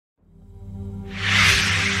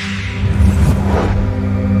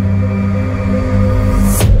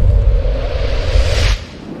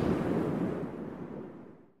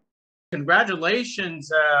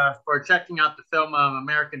congratulations for checking out the film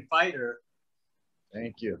American Fighter.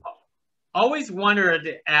 Thank you. Always wanted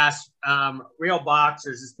to ask real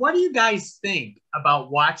boxers is what do you guys think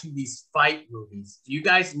about watching these fight movies? Do you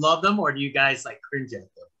guys love them or do you guys like cringe at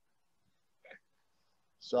them?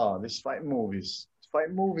 So these fight movies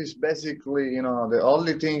basically, the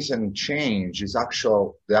only things and change is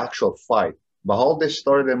the actual fight. But all the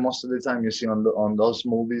story that most of the time you see on those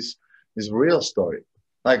movies is real story.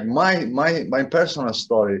 Like my personal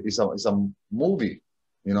story is a movie,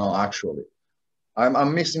 actually.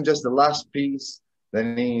 I'm missing just the last piece.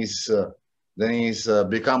 Then he's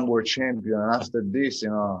become world champion. And after this,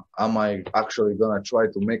 am I actually gonna try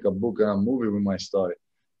to make a book and a movie with my story?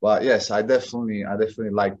 But yes, I definitely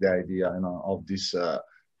like the idea, of this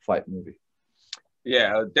fight movie.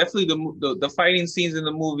 Yeah, definitely the fighting scenes in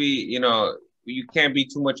the movie. You can't be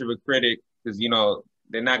too much of a critic because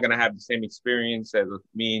they're not gonna have the same experience as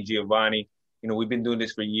me and Giovanni. We've been doing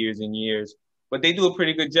this for years and years. But they do a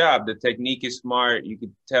pretty good job. The technique is smart. You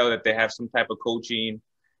can tell that they have some type of coaching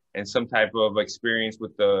and some type of experience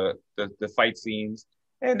with the fight scenes.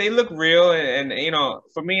 And they look real. And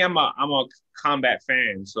for me, I'm a combat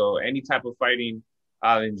fan. So any type of fighting,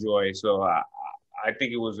 I'll enjoy. So I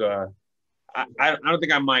think it was I don't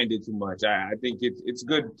think I minded too much. I think it's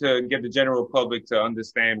good to get the general public to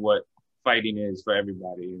understand what fighting is for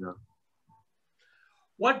everybody.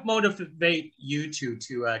 What motivates you two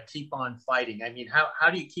to keep on fighting? I mean, how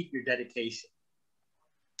do you keep your dedication?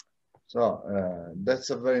 So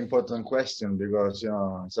that's a very important question because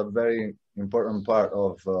it's a very important part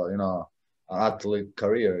of an athlete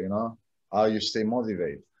career. How you stay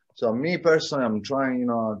motivated. So me personally, I'm trying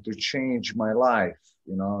to change my life.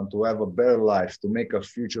 To have a better life, to make a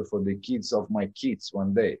future for the kids of my kids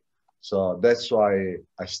one day. So that's why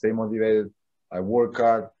I stay motivated. I work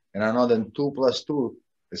hard, and I know that 2 + 2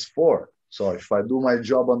 is 4. So if I do my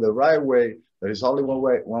job on the right way, there is only one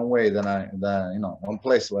way. Then one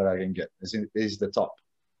place where I can get is the top.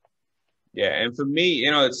 Yeah, and for me,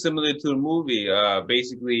 it's similar to the movie.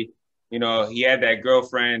 Basically, he had that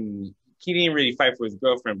girlfriend. He didn't really fight for his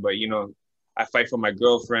girlfriend, but I fight for my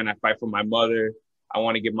girlfriend. I fight for my mother. I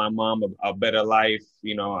want to give my mom a better life.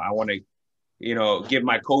 I want to, give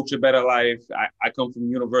my coach a better life. I come from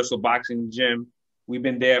Universal Boxing Gym. We've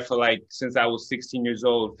been there for since I was 16 years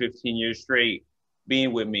old, 15 years straight,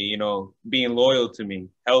 being with me, being loyal to me,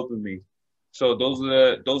 helping me. So those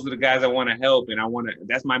are the guys I want to help. And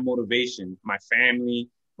that's my motivation, my family,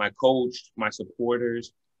 my coach, my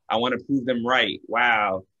supporters. I want to prove them right.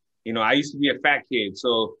 Wow. I used to be a fat kid.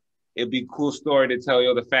 So it'd be a cool story to tell,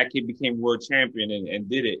 the fat kid became world champion and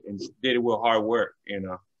did it with hard work,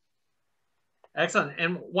 Excellent.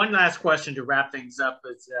 And one last question to wrap things up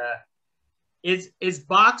is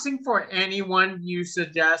boxing for anyone you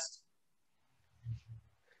suggest?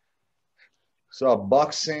 So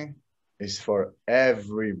boxing is for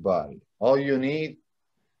everybody. All you need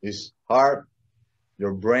is heart,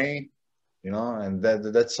 your brain, and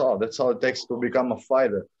that's all. That's all it takes to become a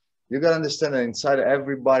fighter. You gotta understand that inside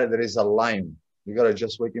everybody there is a lion. You gotta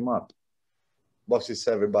just wake him up. Boxing is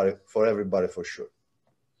for everybody for sure.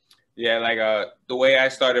 Yeah, the way I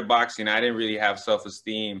started boxing, I didn't really have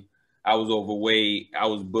self-esteem. I was overweight. I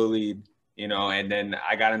was bullied, and then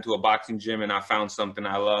I got into a boxing gym and I found something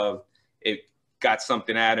I love. It got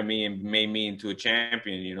something out of me and made me into a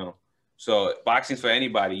champion, So boxing's for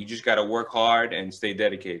anybody. You just got to work hard and stay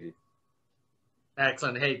dedicated.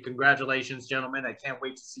 Excellent. Hey, congratulations, gentlemen. I can't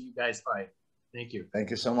wait to see you guys fight. Thank you. Thank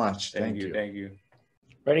you so much. Thank you.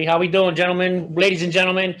 Ready? How we doing, gentlemen? Ladies and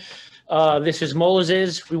gentlemen, this is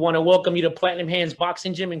Moses. We want to welcome you to Platinum Hands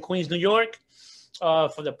Boxing Gym in Queens, New York.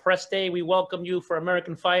 For the press day, we welcome you for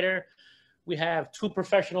American Fighter. We have 2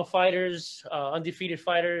 professional fighters, undefeated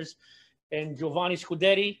fighters, and Giovanni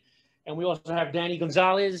Scuderi. And we also have Danny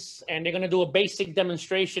Gonzalez. And they're going to do a basic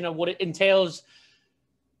demonstration of what it entails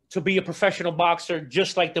to be a professional boxer,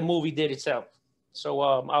 just like the movie did itself. So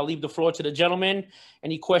I'll leave the floor to the gentlemen.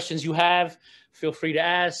 Any questions you have, feel free to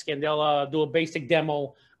ask, and they'll do a basic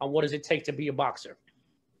demo on what does it take to be a boxer.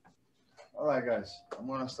 All right, guys. I'm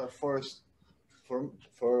going to start first.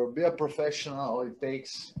 For be a professional, all it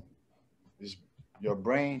takes is your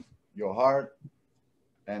brain, your heart,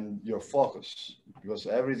 and your focus. Because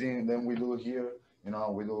everything that we do here,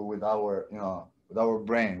 we do with our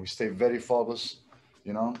brain. We stay very focused,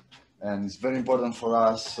 and it's very important for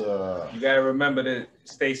us. You gotta remember to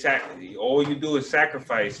stay all you do is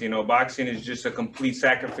sacrifice. Boxing is just a complete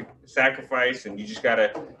sacrifice, and you just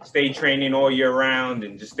gotta stay training all year round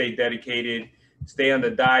and just stay dedicated, stay on the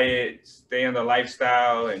diet, stay on the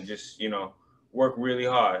lifestyle, and just work really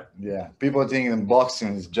hard. Yeah, people think in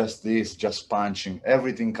boxing is just this, just punching.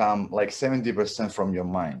 Everything come like 70% from your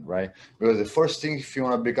mind, right? Because the first thing, if you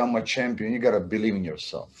want to become a champion, you gotta believe in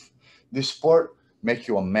yourself. This sport make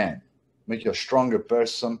you a man, make you a stronger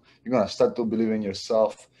person. You're gonna start to believe in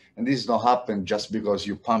yourself, and this don't happen just because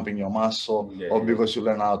you pumping your muscle or because you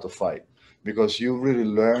learn how to fight. Because you really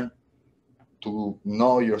learn to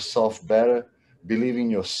know yourself better, believe in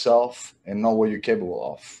yourself, and know what you're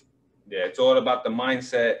capable of. Yeah, it's all about the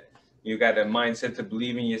mindset. You got the mindset to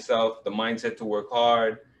believe in yourself, the mindset to work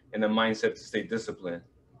hard, and the mindset to stay disciplined.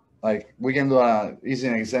 Like we can do an easy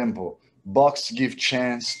example. Box give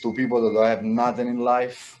chance to people that don't have nothing in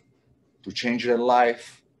life to change their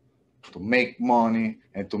life, to make money,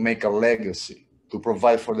 and to make a legacy, to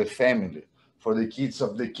provide for the family, for the kids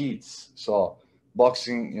of the kids. So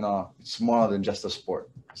boxing, it's more than just a sport.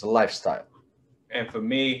 It's a lifestyle. And for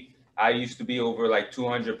me, I used to be over like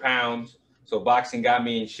 200 pounds. So boxing got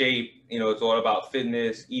me in shape. It's all about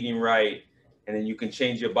fitness, eating right. And then you can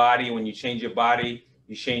change your body. When you change your body,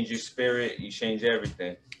 you change your spirit, you change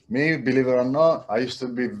everything. Me, believe it or not, I used to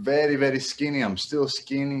be very, very skinny. I'm still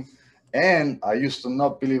skinny. And I used to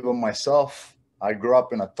not believe in myself. I grew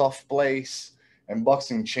up in a tough place, and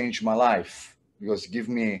boxing changed my life because it gave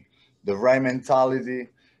me the right mentality.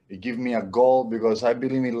 It gave me a goal because I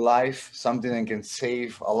believe in life. Something that can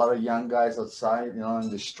save a lot of young guys outside, in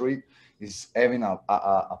the street, is having a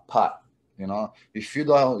path. If you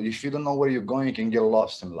don't know where you're going, you can get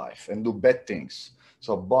lost in life and do bad things.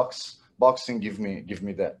 So boxing give me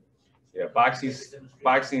that. Yeah,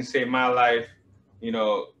 boxing saved my life.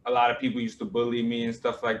 A lot of people used to bully me and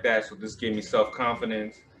stuff like that. So this gave me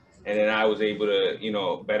self-confidence. And then I was able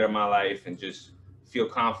to, better my life and just feel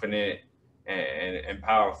confident and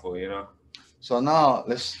powerful, So now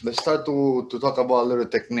let's start to talk about a little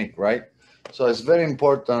technique, right? So it's very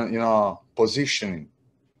important, positioning.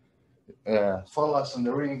 Follow us in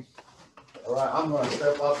the ring. All right, I'm gonna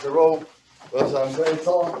step off the rope because I'm very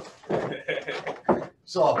tall.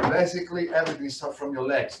 So basically everything starts from your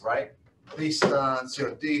legs, right? Distance,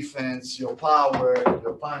 your defense, your power,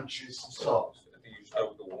 your punches. So I think you start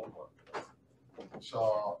with the warm-up.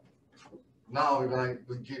 So now we're going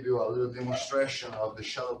to give you a little demonstration of the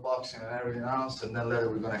shadow boxing and everything else, and then later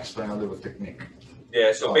we're going to explain a little technique.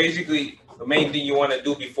 Yeah, so basically the main thing you want to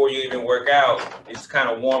do before you even work out is kind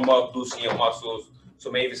of warm up, loosen your muscles. So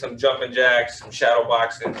maybe some jumping jacks, some shadow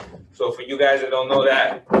boxing. So for you guys that don't know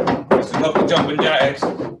that, this is enough of jumping jacks.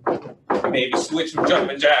 Maybe switch from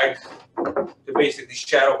jumping jacks to basically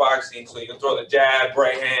shadow boxing. So you throw the jab,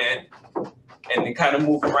 right hand, and then kind of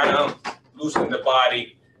move around, loosen the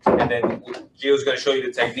body. And then Gio's going to show you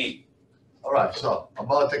the technique. All right, so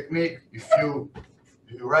about technique, if you're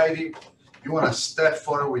ready, you want to step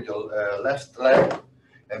forward with your left leg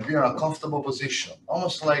and be in a comfortable position.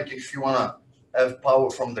 Almost like if you want to have power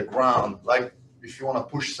from the ground, like if you want to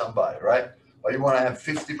push somebody, right? Or you want to have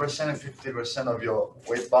 50% and 50% of your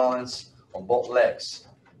weight balance on both legs.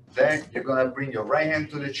 Then you're going to bring your right hand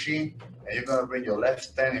to the chin and you're going to bring your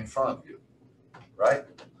left hand in front of you, right?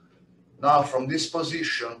 Now from this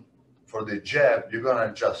position, for the jab, you're going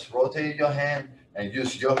to just rotate your hand and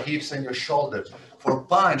use your hips and your shoulders. For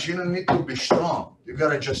punch, you don't need to be strong. You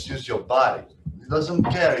got to just use your body. It doesn't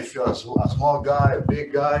care if you're a small guy, a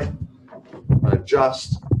big guy.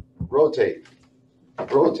 Just rotate.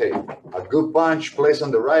 Rotate. A good punch placed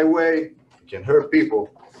on the right way can hurt people.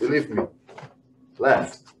 Believe me.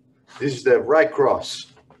 Left. This is the right cross.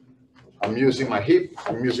 I'm using my hip.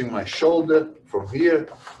 I'm using my shoulder. From here,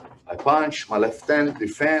 I punch. My left hand,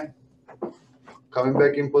 defend. Coming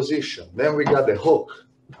back in position. Then we got the hook.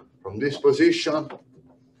 From this position,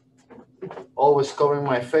 always covering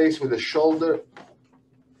my face with the shoulder.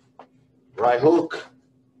 Right hook.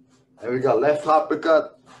 And we got left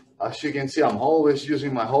uppercut. As you can see, I'm always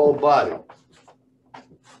using my whole body.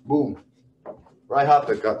 Boom. Right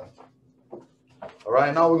uppercut. All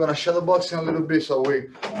right, now we're going to shadow boxing a little bit so we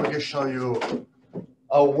can show you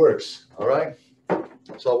how it works. All right?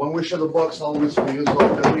 So when we shadow box, always we use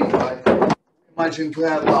off the ring, right? Imagine to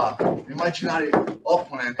have an imaginary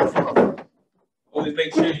opponent in front of you. Always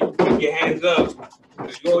make sure you keep your hands up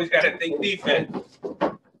because you always got to think defense.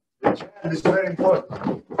 The jab is very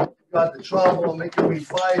important. You got the trouble, making me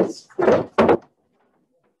fights.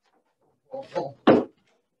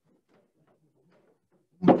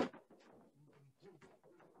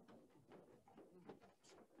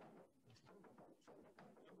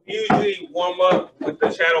 Usually warm up with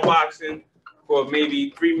the shadow boxing for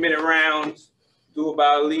maybe 3-minute rounds. Do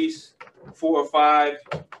about at least 4 or 5.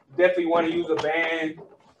 Definitely want to use a band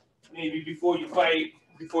maybe before you fight,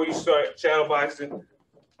 before you start shadow boxing.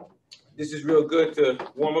 This is real good to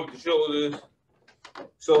warm up the shoulders.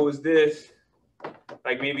 So is this,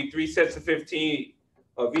 like maybe 3 sets of 15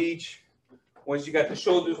 of each. Once you got the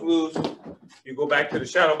shoulders loose, you go back to the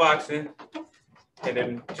shadow boxing, and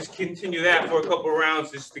then just continue that for a couple of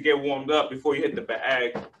rounds just to get warmed up before you hit the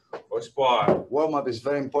bag or spar. Warm up is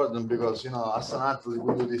very important because, you know, as an athlete,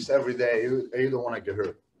 we do this every day. You don't want to get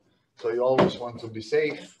hurt. So you always want to be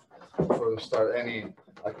safe before you start any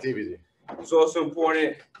activity. It's also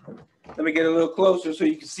important. Let me get a little closer so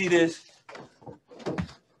you can see this.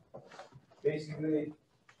 Basically,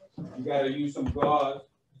 you got to use some gauze.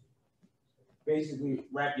 Basically,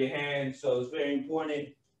 wrap your hands. So it's very important.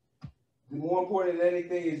 The more important than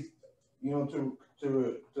anything is, you know, to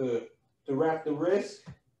wrap the wrist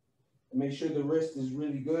and make sure the wrist is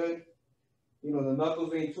really good. You know, the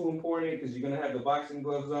knuckles ain't too important because you're gonna have the boxing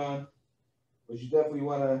gloves on, but you definitely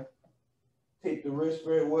want to tape the wrist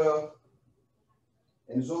very well.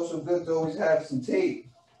 And it's also good to always have some tape.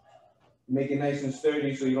 Make it nice and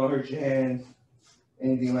sturdy so you don't hurt your hands,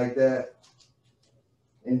 anything like that.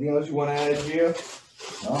 Anything else you want to add, Gio?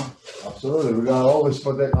 No, absolutely. We gotta always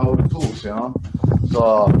protect our tools, you know.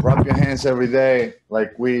 So wrap your hands every day.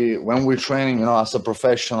 Like when we're training, you know, as a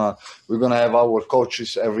professional, we're gonna have our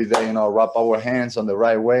coaches every day, you know, wrap our hands on the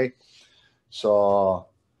right way. So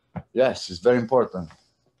yes, it's very important.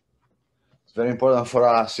 It's very important for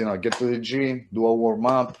us, you know, get to the gym, do a warm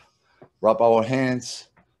up, wrap our hands,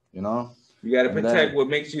 you know. You got to protect what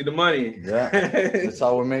makes you the money. Yeah, that's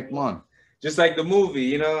how we make money. Just like the movie,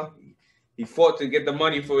 you know, he fought to get the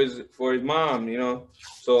money for his mom, you know.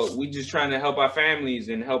 So we just trying to help our families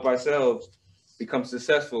and help ourselves become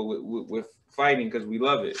successful with fighting because we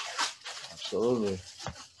love it. Absolutely.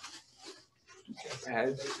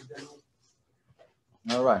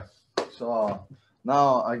 All right. So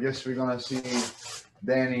now I guess we're gonna see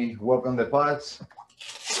Danny work on the pads.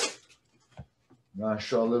 Gonna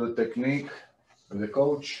show a little technique with the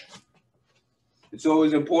coach. It's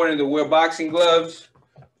always important to wear boxing gloves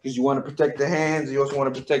because you want to protect the hands. You also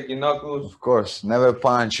want to protect your knuckles. Of course, never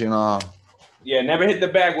punch, you know. Yeah, never hit the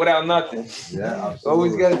bag without nothing. Yeah, absolutely.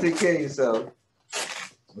 Always got to take care of yourself.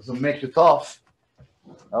 Doesn't make you tough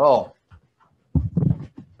at all.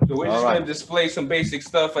 So we're just going to display some basic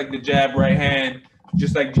stuff like the jab, right hand,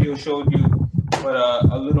 just like Gio showed you, but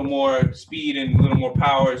a little more speed and a little more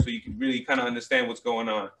power so you can really kind of understand what's going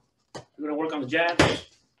on. We're going to work on the jab,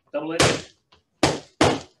 double it.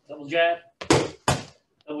 Double jab,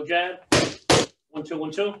 double jab, 1, 2,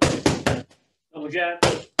 1, 2, double jab,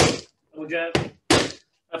 double jab.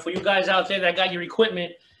 For you guys out there that got your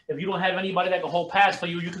equipment, if you don't have anybody that can hold pads for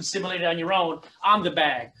you, you can simulate it on your own on the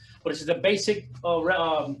bag. But this is the basic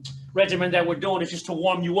regimen that we're doing. It's just to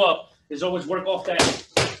warm you up. Is always work off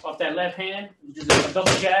that left hand, which is a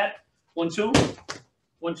double jab, 1, 2,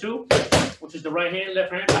 1, 2, which is the right hand,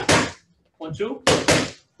 left hand, 1, 2,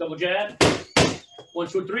 double jab. 1,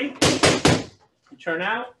 2, 3. You turn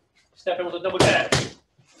out, step in with a double jab.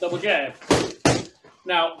 Double jab.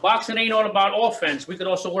 Now, boxing ain't all about offense. We could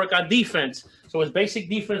also work on defense. So as basic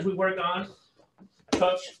defense, we work on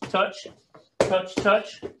touch, touch, touch,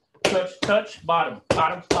 touch, touch, touch, bottom,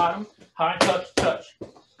 bottom, bottom, high touch, touch.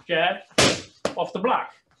 Jab, off the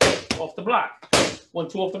block, off the block. 1,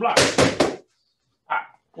 2 off the block.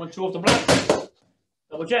 1, 2 off the block.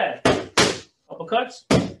 Double jab. Uppercuts,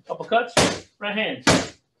 uppercuts. Right hand.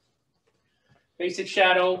 Basic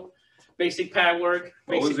shadow, basic pad work.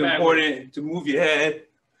 Always important to move your head.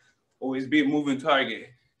 Always be a moving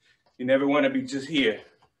target. You never want to be just here.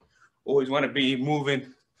 Always want to be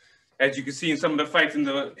moving. As you can see in some of the fights in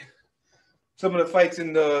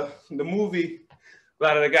the movie, a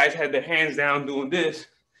lot of the guys had their hands down doing this,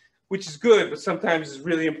 which is good, but sometimes it's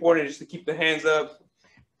really important just to keep the hands up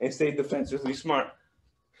and stay defensively smart.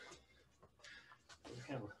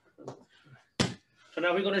 So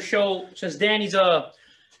now we're going to show, since Danny's a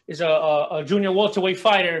junior welterweight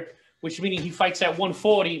fighter, which means he fights at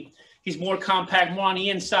 140, he's more compact, more on the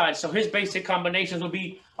inside. So his basic combinations will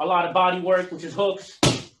be a lot of body work, which is hooks,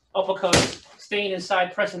 uppercuts, staying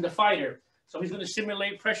inside, pressing the fighter. So he's going to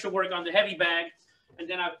simulate pressure work on the heavy bag. And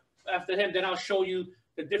then after him, then I'll show you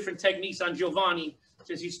the different techniques on Giovanni,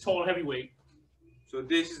 since he's tall heavyweight. So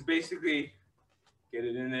this is basically, get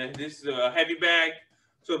it in there. This is a heavy bag.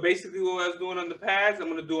 So basically what I was doing on the pads, I'm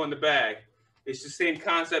going to do on the bag. It's the same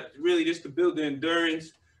concept, really just to build the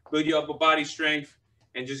endurance, build your upper body strength,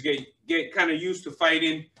 and just get kind of used to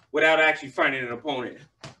fighting without actually fighting an opponent.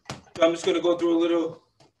 So I'm just going to go through a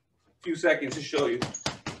few seconds to show you.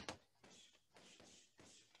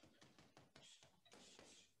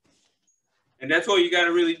 And that's all you got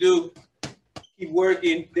to really do. Keep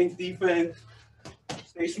working, think defense,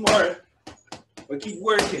 stay smart. but keep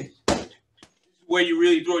working. This is where you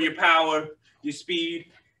really throw your power, your speed,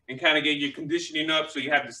 and kind of get your conditioning up so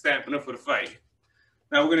you have the stamina for the fight.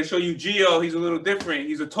 Now we're going to show you Gio. He's a little different.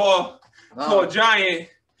 He's a tall giant.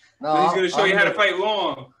 No, But he's going to show you how to fight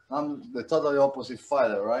long. I'm the totally opposite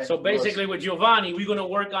fighter, right? So basically with Giovanni, we're going to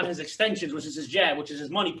work on his extensions, which is his jab, which is his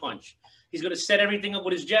money punch. He's going to set everything up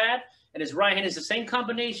with his jab, and his right hand is the same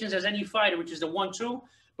combinations as any fighter, which is the 1-2,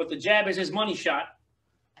 but the jab is his money shot.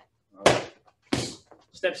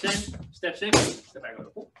 Steps in, step back,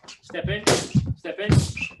 step in,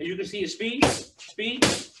 and you can see his speed,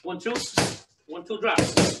 1-2, 1-2 drop,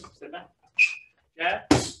 step back,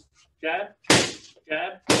 jab.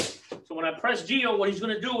 So when I press Gio, what he's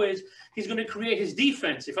going to do is he's going to create his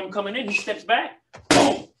defense. If I'm coming in, he steps back,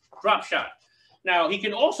 boom, drop shot. Now, he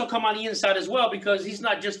can also come on the inside as well because he's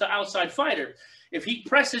not just the outside fighter. If he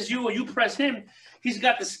presses you or you press him, he's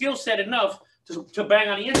got the skill set enough to bang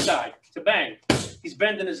on the inside, to bang. He's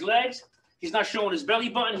bending his legs. He's not showing his belly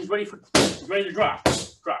button. He's ready to drop.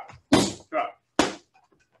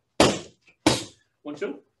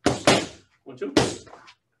 1-2. 1-2.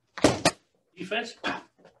 Defense.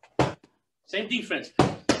 Same defense.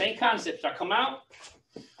 Same concepts. I come out.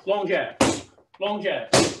 Long jab.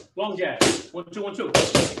 1-2,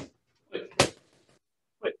 1-2.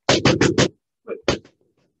 Quick.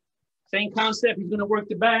 Same concept. He's going to work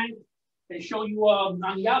the bag and show you on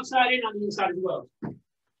the outside and on the inside as well.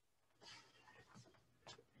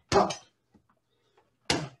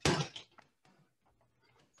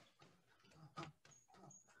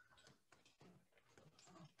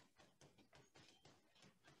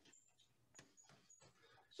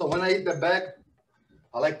 So when I hit the bag,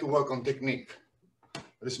 I like to work on technique.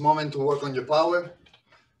 There's a moment to work on your power,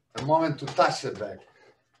 a moment to touch the bag.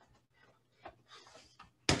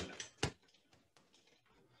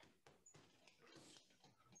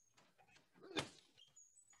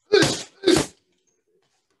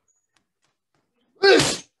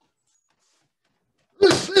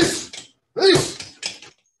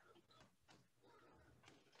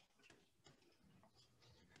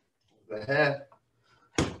 The head,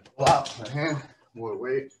 flop the hand, more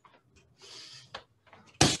weight.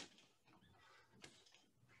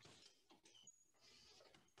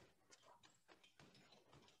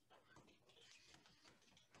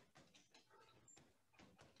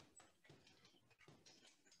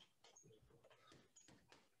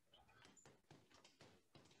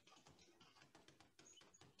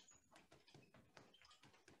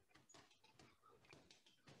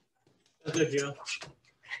 That's good, Joe.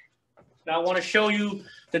 Now I want to show you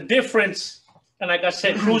the difference. And like I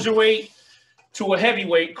said, cruiserweight to a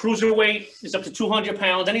heavyweight. Cruiserweight is up to 200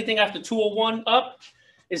 pounds. Anything after 201 up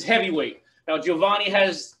is heavyweight. Now Giovanni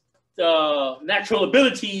has natural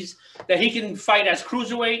abilities that he can fight as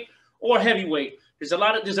cruiserweight or heavyweight.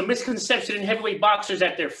 There's a misconception in heavyweight boxers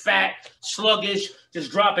that they're fat, sluggish,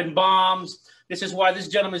 just dropping bombs. This is why this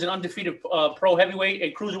gentleman is an undefeated pro heavyweight,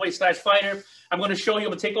 a cruiserweight / fighter. I'm going to show you.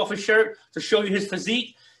 I'm going to take off his shirt to show you his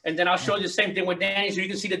physique. And then I'll show you the same thing with Danny so you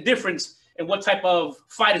can see the difference in what type of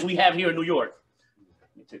fighters we have here in New York.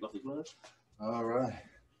 Let me take off the gloves. All right.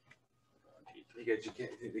 They got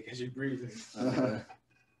you breathing.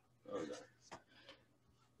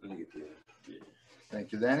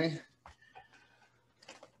 Thank you, Danny.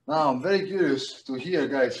 Now, I'm very curious to hear,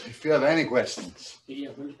 guys, if you have any questions. Yeah,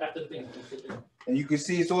 after the thing. And you can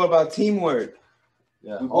see it's all about teamwork.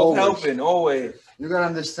 Yeah, we're both helping, always. You got to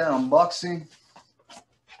understand, on boxing,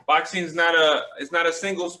 boxing's not a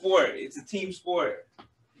single sport. It's a team sport.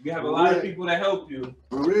 You have a lot of people that help you.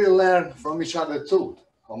 We really learn from each other too.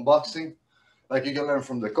 On boxing, like you can learn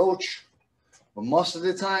from the coach, but most of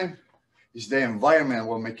the time, it's the environment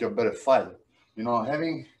will make you a better fighter. You know,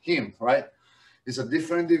 having him, right? It's a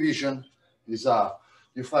different division. It's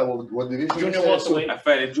you fight what division? Junior welterweight. I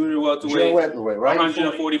fight at junior welterweight. Junior welterweight, right?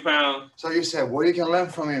 140 pounds. So you said, what you can learn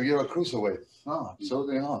from him? You're a cruiserweight. No,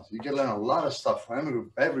 absolutely not. You can learn a lot of stuff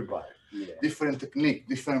from everybody. Yeah. Different technique,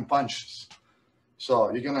 different punches. So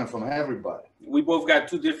you can learn from everybody. We both got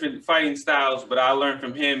two different fighting styles, but I learned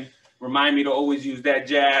from him. Remind me to always use that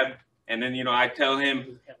jab. And then, I tell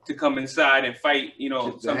him to come inside and fight,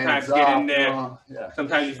 sometimes get in there. Yeah.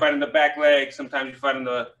 Sometimes you fight on the back leg. Sometimes you fight on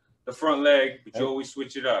the front leg, but you always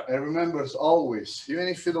switch it up. And remember, as always, even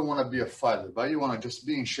if you don't want to be a fighter, but you want to just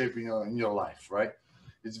be in shape in your life, right?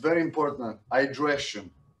 It's very important.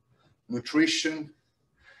 Hydration, nutrition,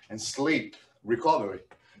 and sleep, recovery.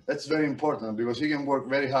 That's very important because you can work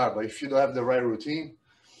very hard, but if you don't have the right routine,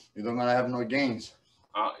 you're not going to have no gains.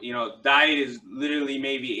 Diet is literally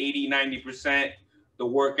maybe 80, 90%. The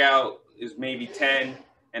workout is maybe 10.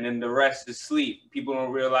 and then the rest is sleep. People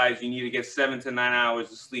don't realize you need to get 7 to 9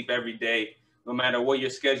 hours of sleep every day. No matter what your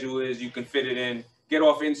schedule is, you can fit it in. Get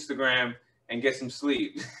off Instagram and get some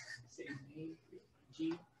sleep.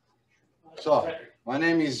 So, my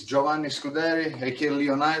name is Giovanni Scuderi, aka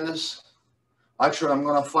Leonidas. Actually, I'm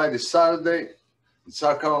gonna fight this Saturday in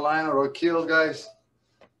South Carolina, Rock Hill, guys.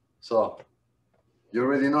 So, you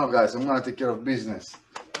already know, guys, I'm gonna take care of business.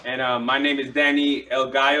 And my name is Danny El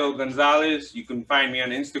Gallo Gonzalez. You can find me on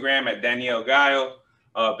Instagram at Danny El Gallo.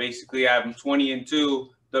 Basically, I'm 20-2,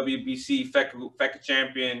 WBC FECA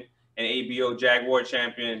champion and ABO Jaguar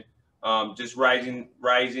champion. Just rising,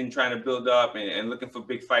 trying to build up and looking for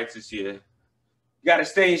big fights this year. You got to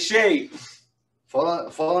stay in shape.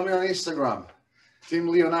 Follow me on Instagram. Team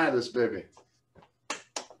Leonidas, baby.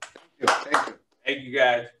 Thank you. Thank you,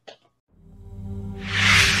 guys.